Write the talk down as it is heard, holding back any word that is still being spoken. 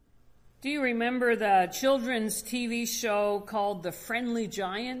Do you remember the children's TV show called The Friendly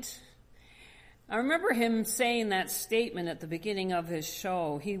Giant? I remember him saying that statement at the beginning of his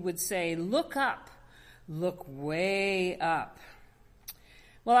show. He would say, "Look up, look way up."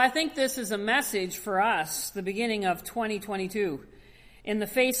 Well, I think this is a message for us, the beginning of 2022, in the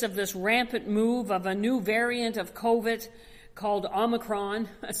face of this rampant move of a new variant of COVID called Omicron.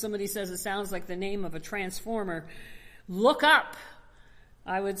 Somebody says it sounds like the name of a transformer. Look up.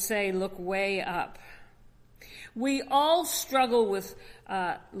 I would say look way up. We all struggle with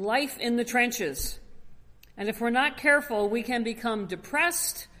life in the trenches. And if we're not careful, we can become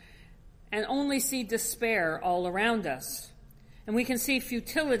depressed and only see despair all around us. And we can see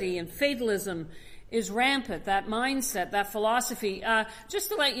futility and fatalism is rampant, that mindset, that philosophy. Just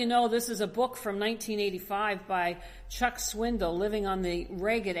to let you know, this is a book from 1985 by Chuck Swindoll, Living on the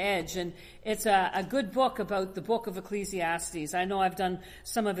Ragged Edge, and it's a good book about the book of Ecclesiastes. I know I've done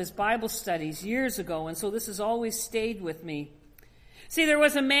some of his Bible studies years ago, and so this has always stayed with me. See, there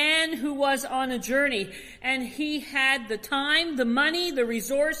was a man who was on a journey, and he had the time, the money, the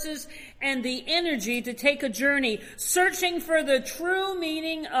resources, and the energy to take a journey, searching for the true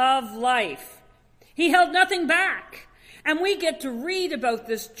meaning of life. He held nothing back. And we get to read about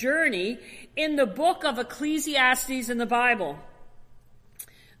this journey in the book of Ecclesiastes in the Bible.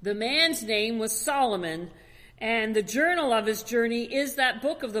 The man's name was Solomon, and the journal of his journey is that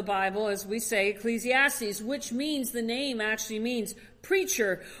book of the Bible, as we say, Ecclesiastes, which means, the name actually means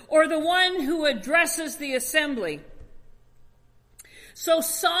preacher, or the one who addresses the assembly. So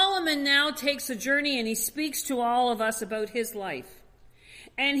Solomon now takes a journey, and he speaks to all of us about his life.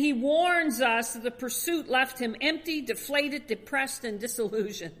 And he warns us that the pursuit left him empty, deflated, depressed, and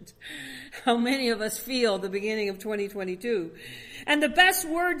disillusioned. How many of us feel the beginning of 2022? And the best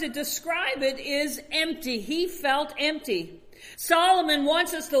word to describe it is empty. He felt empty. Solomon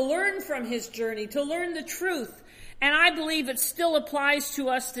wants us to learn from his journey, to learn the truth. And I believe it still applies to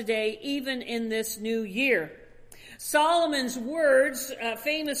us today, even in this new year. Solomon's words,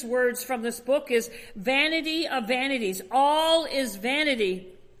 famous words from this book, is vanity of vanities. All is vanity.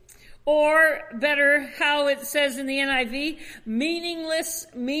 Or better, how it says in the NIV, meaningless,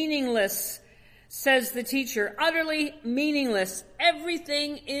 meaningless, says the teacher. Utterly meaningless.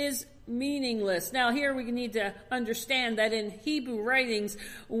 Everything is meaningless. Now here we need to understand that in Hebrew writings,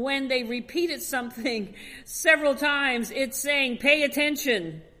 when they repeated something several times, it's saying, pay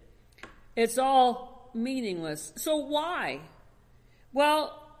attention. It's all meaningless. So why?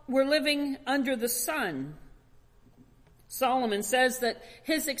 Well, we're living under the sun. Solomon says that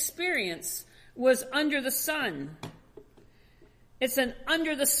his experience was under the sun. It's an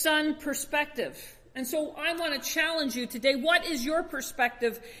under the sun perspective. And so I want to challenge you today. What is your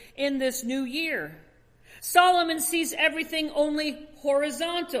perspective in this new year? Solomon sees everything only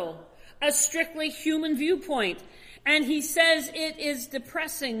horizontal, a strictly human viewpoint. And he says it is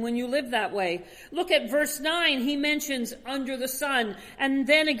depressing when you live that way. Look at verse 9. He mentions under the sun. And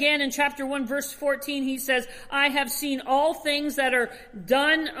then again in chapter 1, verse 14, he says, I have seen all things that are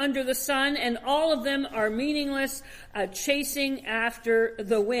done under the sun, and all of them are meaningless, chasing after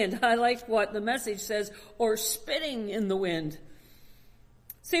the wind. I like what the Message says, or spitting in the wind.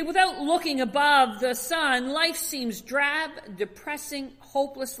 See, without looking above the sun, life seems drab, depressing,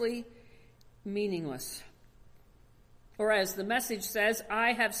 hopelessly meaningless. Or as the Message says,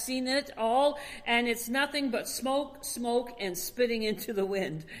 I have seen it all, and it's nothing but smoke, smoke, and spitting into the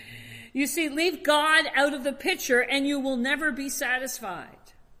wind. You see, leave God out of the picture, and you will never be satisfied.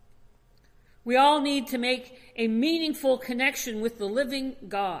 We all need to make a meaningful connection with the living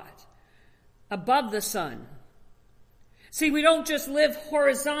God above the sun. See, we don't just live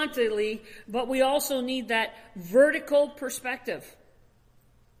horizontally, but we also need that vertical perspective.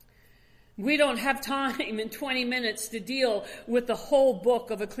 We don't have time in 20 minutes to deal with the whole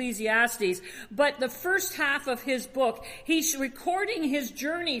book of Ecclesiastes, but the first half of his book, he's recording his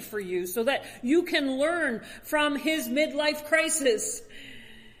journey for you so that you can learn from his midlife crisis.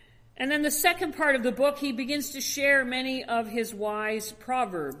 And then the second part of the book, he begins to share many of his wise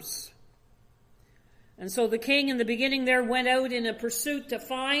proverbs. And so the king in the beginning there went out in a pursuit to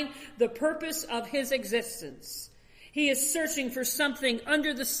find the purpose of his existence. He is searching for something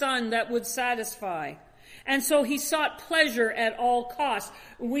under the sun that would satisfy. And so he sought pleasure at all costs.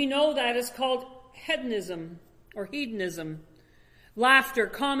 We know that is called hedonism or hedonism. Laughter,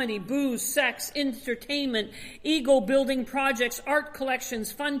 comedy, booze, sex, entertainment, ego-building projects, art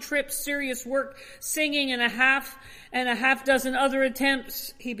collections, fun trips, serious work, singing, and a half dozen other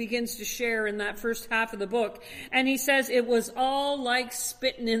attempts he begins to share in that first half of the book. And he says it was all like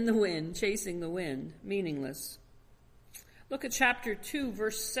spitting in the wind, chasing the wind, meaningless. Look at chapter 2,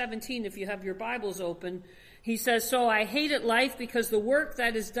 verse 17, if you have your Bibles open. He says, "So I hated life because the work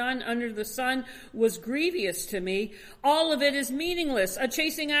that is done under the sun was grievous to me. All of it is meaningless, a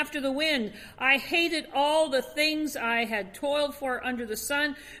chasing after the wind. I hated all the things I had toiled for under the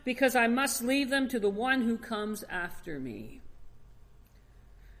sun because I must leave them to the one who comes after me."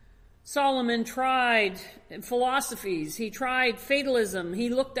 Solomon tried philosophies. He tried fatalism. He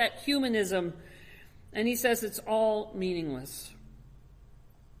looked at humanism. And he says it's all meaningless.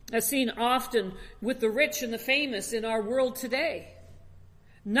 As seen often with the rich and the famous in our world today,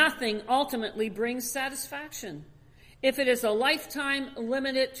 nothing ultimately brings satisfaction. If it is a lifetime,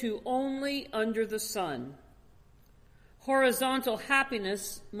 limit it to only under the sun. Horizontal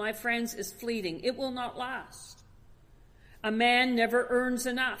happiness, my friends, is fleeting. It will not last. A man never earns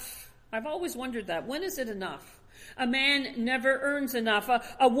enough. I've always wondered that. When is it enough? A man never earns enough.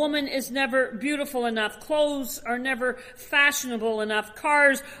 A woman is never beautiful enough. Clothes are never fashionable enough.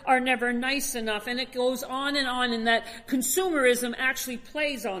 Cars are never nice enough. And it goes on, and that consumerism actually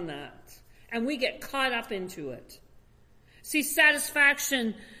plays on that. And we get caught up into it. See,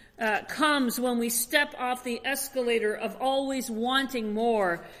 satisfaction comes when we step off the escalator of always wanting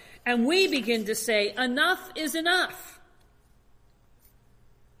more. And we begin to say, enough is enough.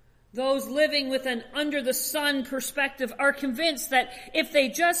 Those living with an under-the-sun perspective are convinced that if they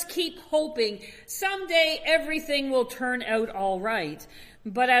just keep hoping, someday everything will turn out all right.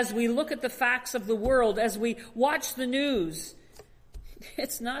 But as we look at the facts of the world, as we watch the news,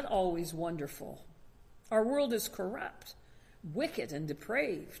 it's not always wonderful. Our world is corrupt, wicked, and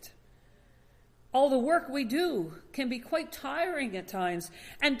depraved. All the work we do can be quite tiring at times,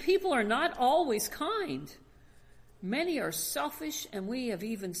 and people are not always kind. Many are selfish, and we have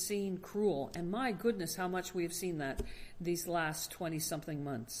even seen cruel. And my goodness, how much we have seen that these last 20-something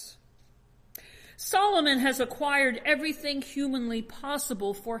months. Solomon has acquired everything humanly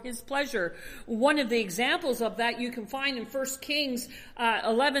possible for his pleasure. One of the examples of that you can find in 1 Kings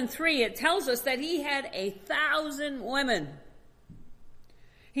 11:3. It tells us that he had 1,000 women.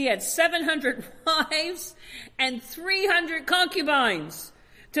 He had 700 wives and 300 concubines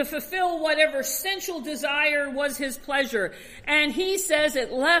to fulfill whatever sensual desire was his pleasure. And he says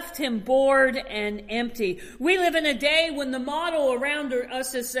it left him bored and empty. We live in a day when the motto around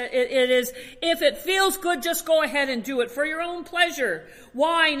us is, if it feels good, just go ahead and do it for your own pleasure.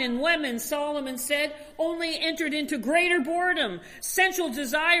 Wine and women, Solomon said, only entered into greater boredom. Sensual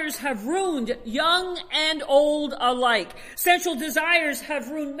desires have ruined young and old alike. Sensual desires have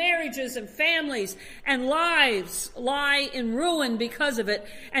ruined marriages and families, and lives lie in ruin because of it.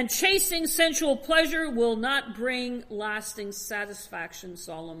 And chasing sensual pleasure will not bring lasting satisfaction,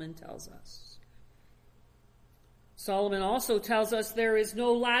 Solomon tells us. Solomon also tells us there is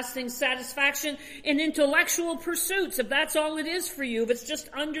no lasting satisfaction in intellectual pursuits, if that's all it is for you, if it's just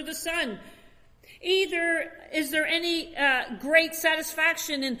under the sun. Either is there any great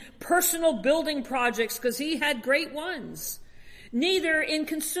satisfaction in personal building projects, because he had great ones. Neither in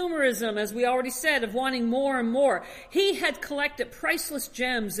consumerism, as we already said, of wanting more and more. He had collected priceless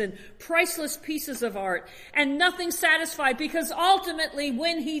gems and priceless pieces of art, and nothing satisfied, because ultimately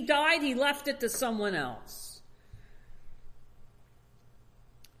when he died, he left it to someone else.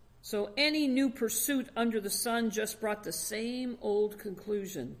 So any new pursuit under the sun just brought the same old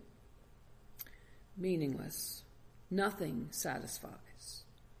conclusion. Meaningless. Nothing satisfies.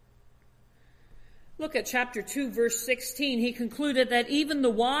 Look at chapter 2, verse 16. He concluded that even the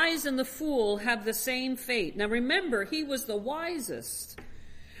wise and the fool have the same fate. Now remember, he was the wisest.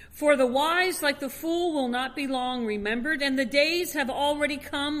 For the wise, like the fool, will not be long remembered, and the days have already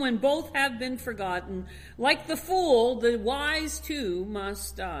come when both have been forgotten. Like the fool, the wise too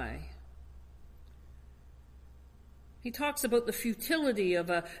must die. He talks about the futility of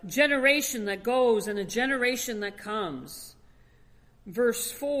a generation that goes and a generation that comes.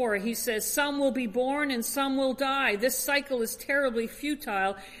 Verse 4, he says, some will be born and some will die. This cycle is terribly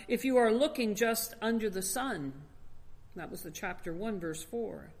futile if you are looking just under the sun. That was the chapter 1, verse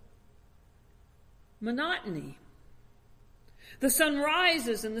 4. Monotony. The sun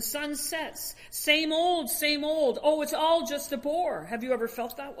rises and the sun sets. Same old, same old. Oh, it's all just a bore. Have you ever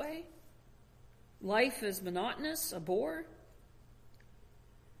felt that way? Life is monotonous, a bore?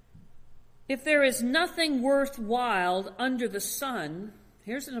 If there is nothing worthwhile under the sun,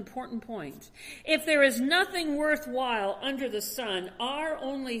 here's an important point. If there is nothing worthwhile under the sun, our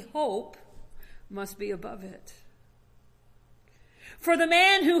only hope must be above it. For the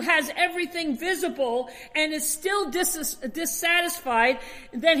man who has everything visible and is still dissatisfied,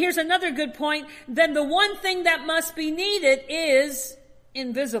 then here's another good point, then the one thing that must be needed is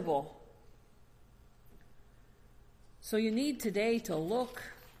invisible. So you need today to look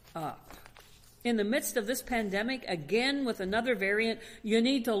up. In the midst of this pandemic, again with another variant, you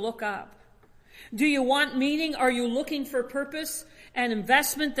need to look up. Do you want meaning? Are you looking for purpose and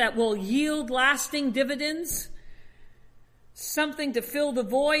investment that will yield lasting dividends? Something to fill the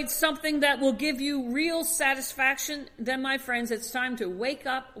void, something that will give you real satisfaction? Then, my friends, it's time to wake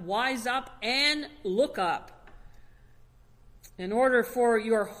up, wise up, and look up. In order for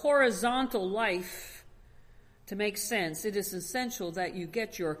your horizontal life to make sense, it is essential that you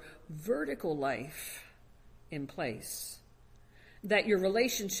get your vertical life in place, that your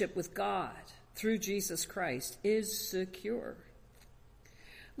relationship with God through Jesus Christ is secure.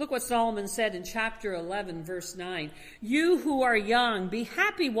 Look what Solomon said in chapter 11, verse 9. You who are young, be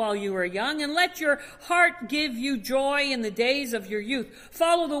happy while you are young, and let your heart give you joy in the days of your youth.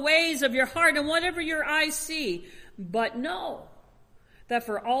 Follow the ways of your heart and whatever your eyes see. But know that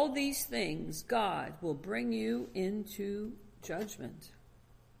for all these things, God will bring you into judgment.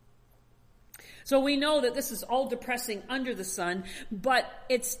 So we know that this is all depressing under the sun, but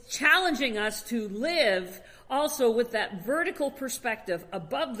it's challenging us to live also with that vertical perspective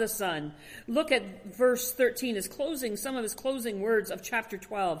above the sun. Look at verse 13, some of his closing words of chapter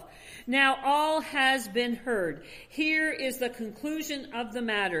 12. Now all has been heard. Here is the conclusion of the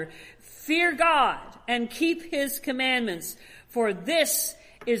matter. Fear God and keep his commandments, for this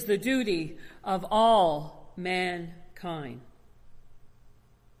is the duty of all mankind.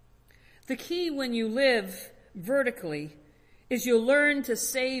 The key when you live vertically is you learn to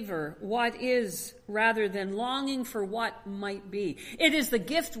savor what is rather than longing for what might be. It is the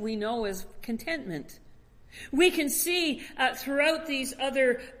gift we know as contentment. We can see throughout these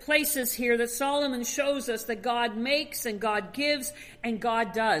other places here that Solomon shows us that God makes and God gives and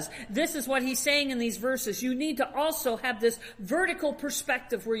God does. This is what he's saying in these verses. You need to also have this vertical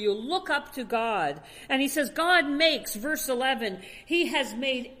perspective where you look up to God. And he says, God makes, verse 11, he has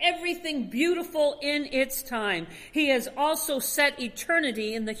made everything beautiful in its time. He has also set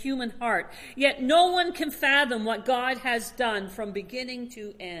eternity in the human heart. Yet no one can fathom what God has done from beginning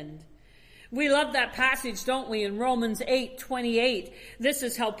to end. We love that passage, don't we, in Romans 8:28. This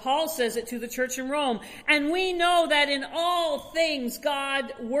is how Paul says it to the church in Rome. And we know that in all things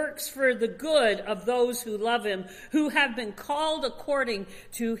God works for the good of those who love him, who have been called according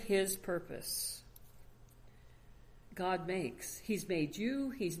to his purpose. God makes. He's made you,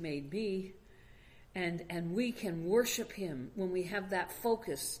 he's made me, and we can worship him when we have that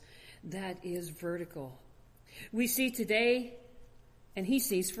focus that is vertical. We see today, and he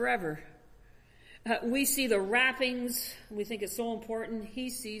sees forever. We see the wrappings. We think it's so important. He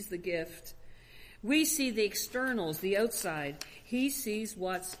sees the gift. We see the externals, the outside. He sees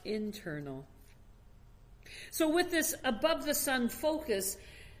what's internal. So with this above the sun focus,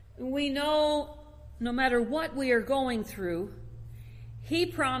 we know no matter what we are going through, he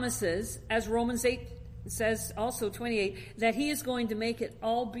promises, as Romans 8 says, also 28, that he is going to make it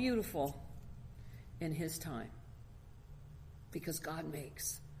all beautiful in his time. Because God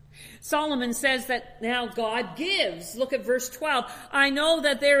makes. Solomon says that now God gives. Look at verse 12. I know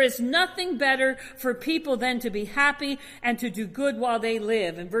that there is nothing better for people than to be happy and to do good while they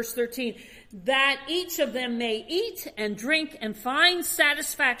live. And verse 13, that each of them may eat and drink and find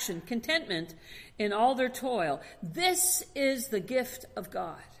satisfaction, contentment in all their toil. This is the gift of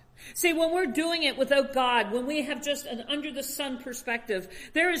God. See, when we're doing it without God, when we have just an under-the-sun perspective,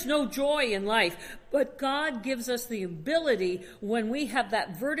 there is no joy in life. But God gives us the ability, when we have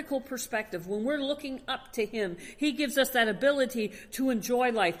that vertical perspective, when we're looking up to him, he gives us that ability to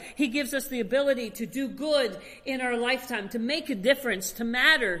enjoy life. He gives us the ability to do good in our lifetime, to make a difference, to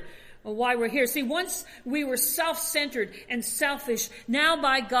matter why we're here. See, once we were self-centered and selfish, now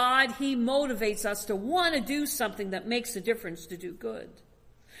by God, he motivates us to want to do something that makes a difference, to do good.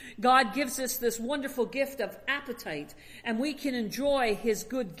 God gives us this wonderful gift of appetite, and we can enjoy his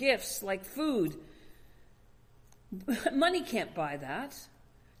good gifts like food. Money can't buy that.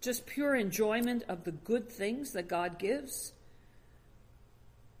 Just pure enjoyment of the good things that God gives.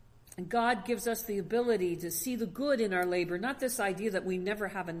 And God gives us the ability to see the good in our labor, not this idea that we never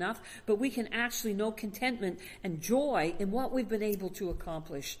have enough, but we can actually know contentment and joy in what we've been able to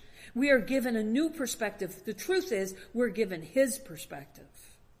accomplish. We are given a new perspective. The truth is, we're given his perspective.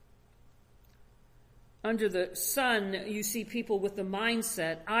 Under the sun, you see people with the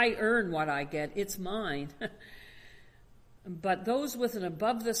mindset, I earn what I get, it's mine. But those with an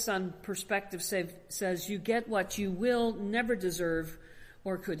above-the-sun perspective says you get what you will never deserve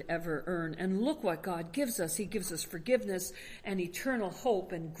or could ever earn. And look what God gives us. He gives us forgiveness and eternal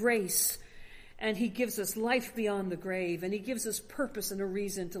hope and grace. And he gives us life beyond the grave. And he gives us purpose and a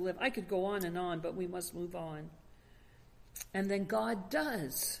reason to live. I could go on and on, but we must move on. And then God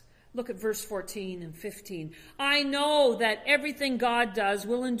does. Look at verse 14 and 15. I know that everything God does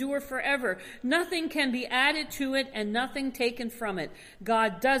will endure forever. Nothing can be added to it and nothing taken from it.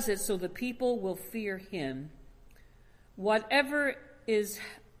 God does it so the people will fear him. Whatever has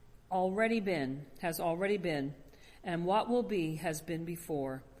already been, and what will be has been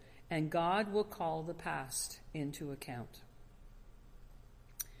before, and God will call the past into account.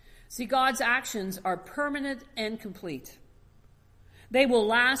 See, God's actions are permanent and complete. They will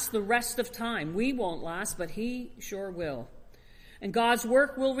last the rest of time. We won't last, but he sure will. And God's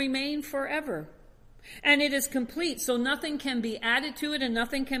work will remain forever. And it is complete, so nothing can be added to it and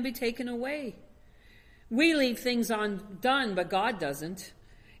nothing can be taken away. We leave things undone, but God doesn't.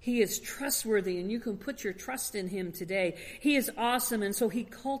 He is trustworthy, and you can put your trust in him today. He is awesome, and so he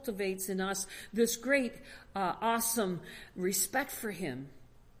cultivates in us this great, awesome respect for him.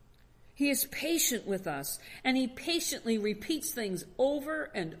 He is patient with us, and he patiently repeats things over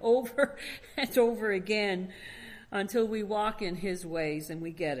and over and over again until we walk in his ways and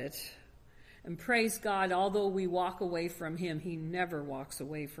we get it. And praise God, although we walk away from him, he never walks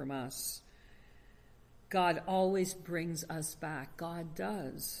away from us. God always brings us back. God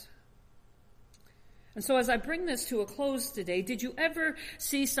does. And so as I bring this to a close today, did you ever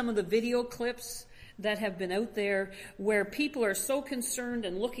see some of the video clips that have been out there where people are so concerned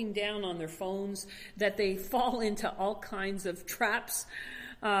and looking down on their phones that they fall into all kinds of traps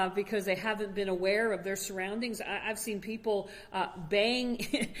because they haven't been aware of their surroundings? I've seen people bang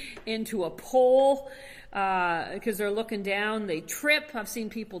into a pole because they're looking down. They trip. I've seen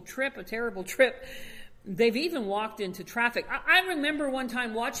people trip, a terrible trip. They've even walked into traffic. I remember one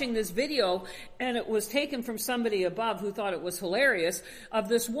time watching this video, and it was taken from somebody above who thought it was hilarious, of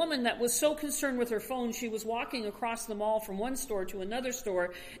this woman that was so concerned with her phone, she was walking across the mall from one store to another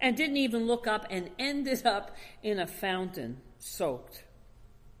store and didn't even look up and ended up in a fountain, soaked.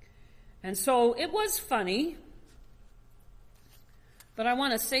 And so it was funny, but I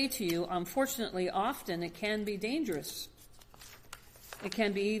want to say to you, unfortunately, often it can be dangerous. It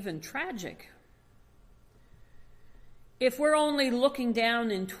can be even tragic. If we're only looking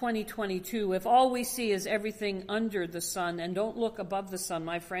down in 2022, if all we see is everything under the sun and don't look above the sun,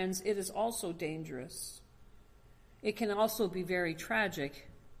 my friends, it is also dangerous. It can also be very tragic.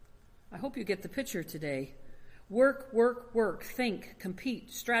 I hope you get the picture today. Work, work, work, think,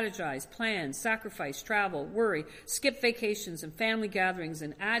 compete, strategize, plan, sacrifice, travel, worry, skip vacations and family gatherings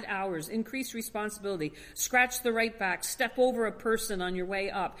and add hours, increase responsibility, scratch the right back, step over a person on your way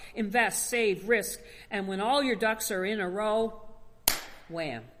up, invest, save, risk, and when all your ducks are in a row,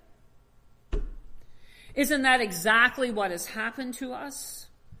 wham. Isn't that exactly what has happened to us?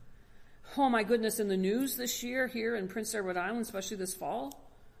 Oh my goodness, in the news this year here in Prince Edward Island, especially this fall,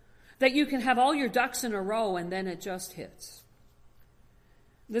 that you can have all your ducks in a row and then it just hits.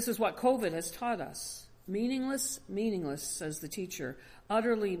 This is what COVID has taught us. Meaningless, meaningless, says the teacher.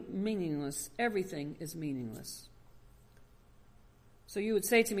 Utterly meaningless. Everything is meaningless. So you would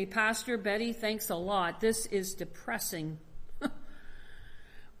say to me, Pastor Betty, thanks a lot. This is depressing.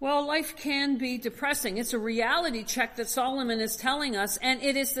 Well, life can be depressing. It's a reality check that Solomon is telling us, and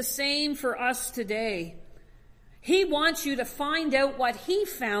it is the same for us today. He wants you to find out what he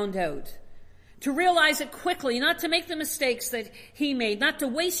found out, to realize it quickly, not to make the mistakes that he made, not to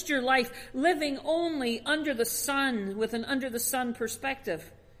waste your life living only under the sun with an under the sun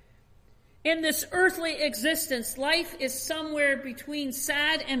perspective. In this earthly existence, life is somewhere between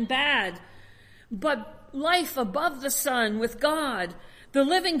sad and bad, but life above the sun with God, the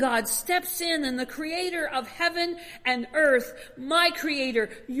living God, steps in, and the creator of heaven and earth, my creator,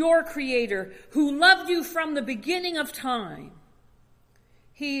 your creator, who loved you from the beginning of time,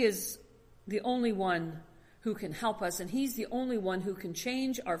 he is the only one who can help us, and he's the only one who can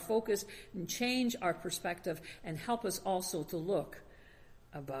change our focus and change our perspective and help us also to look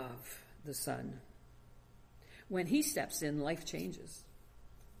above the sun. When he steps in, life changes.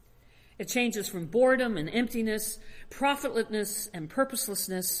 It changes from boredom and emptiness, profitlessness and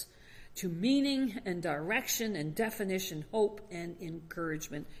purposelessness, to meaning and direction and definition, hope and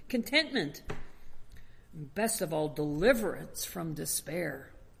encouragement, contentment, and best of all, deliverance from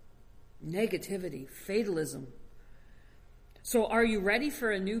despair, negativity, fatalism. So are you ready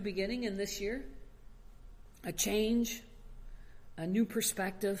for a new beginning in this year? A change, a new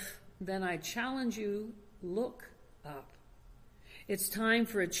perspective? Then I challenge you, look up. It's time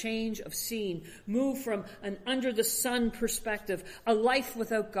for a change of scene. Move from an under-the-sun perspective, a life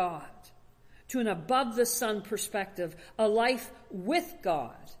without God, to an above-the-sun perspective, a life with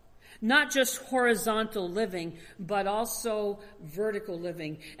God. Not just horizontal living, but also vertical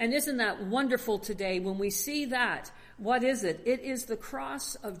living. And isn't that wonderful today? When we see that, What is it? It is the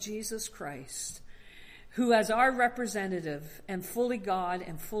cross of Jesus Christ, who as our representative and fully God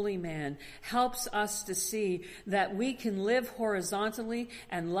and fully man helps us to see that we can live horizontally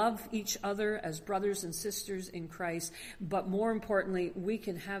and love each other as brothers and sisters in Christ, but more importantly, we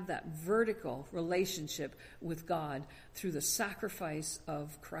can have that vertical relationship with God through the sacrifice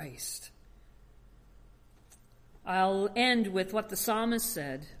of Christ. I'll end with what the psalmist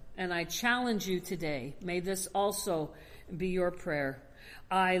said, and I challenge you today. May this also be your prayer.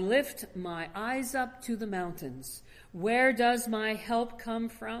 I lift my eyes up to the mountains. Where does my help come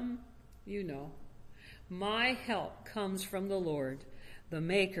from? You know. My help comes from the Lord, the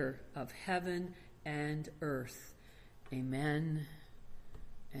maker of heaven and earth. Amen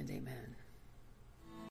and amen.